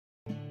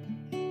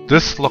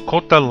This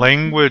Lakota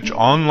language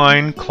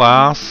online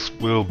class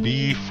will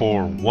be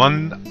for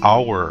 1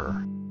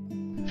 hour.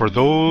 For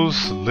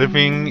those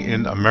living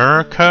in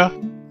America,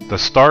 the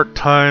start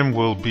time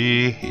will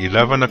be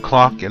 11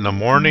 o'clock in the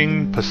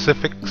morning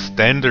Pacific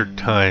Standard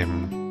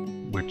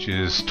Time, which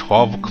is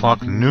 12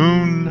 o'clock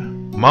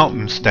noon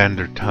Mountain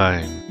Standard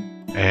Time,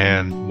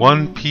 and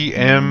 1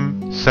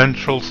 p.m.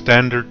 Central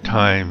Standard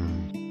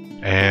Time,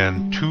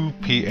 and 2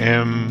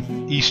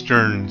 p.m.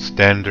 Eastern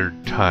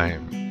Standard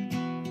Time.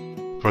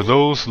 For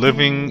those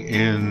living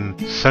in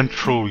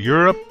Central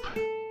Europe,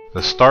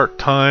 the start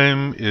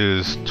time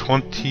is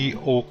 20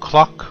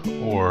 o'clock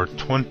or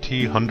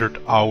 2000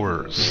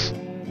 hours.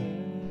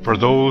 For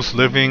those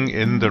living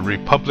in the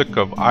Republic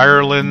of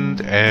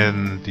Ireland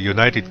and the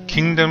United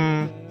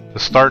Kingdom,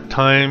 the start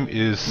time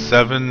is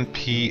 7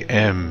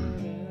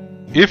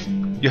 p.m. If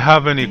you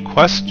have any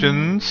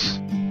questions,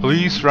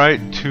 please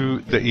write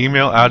to the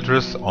email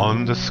address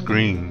on the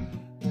screen.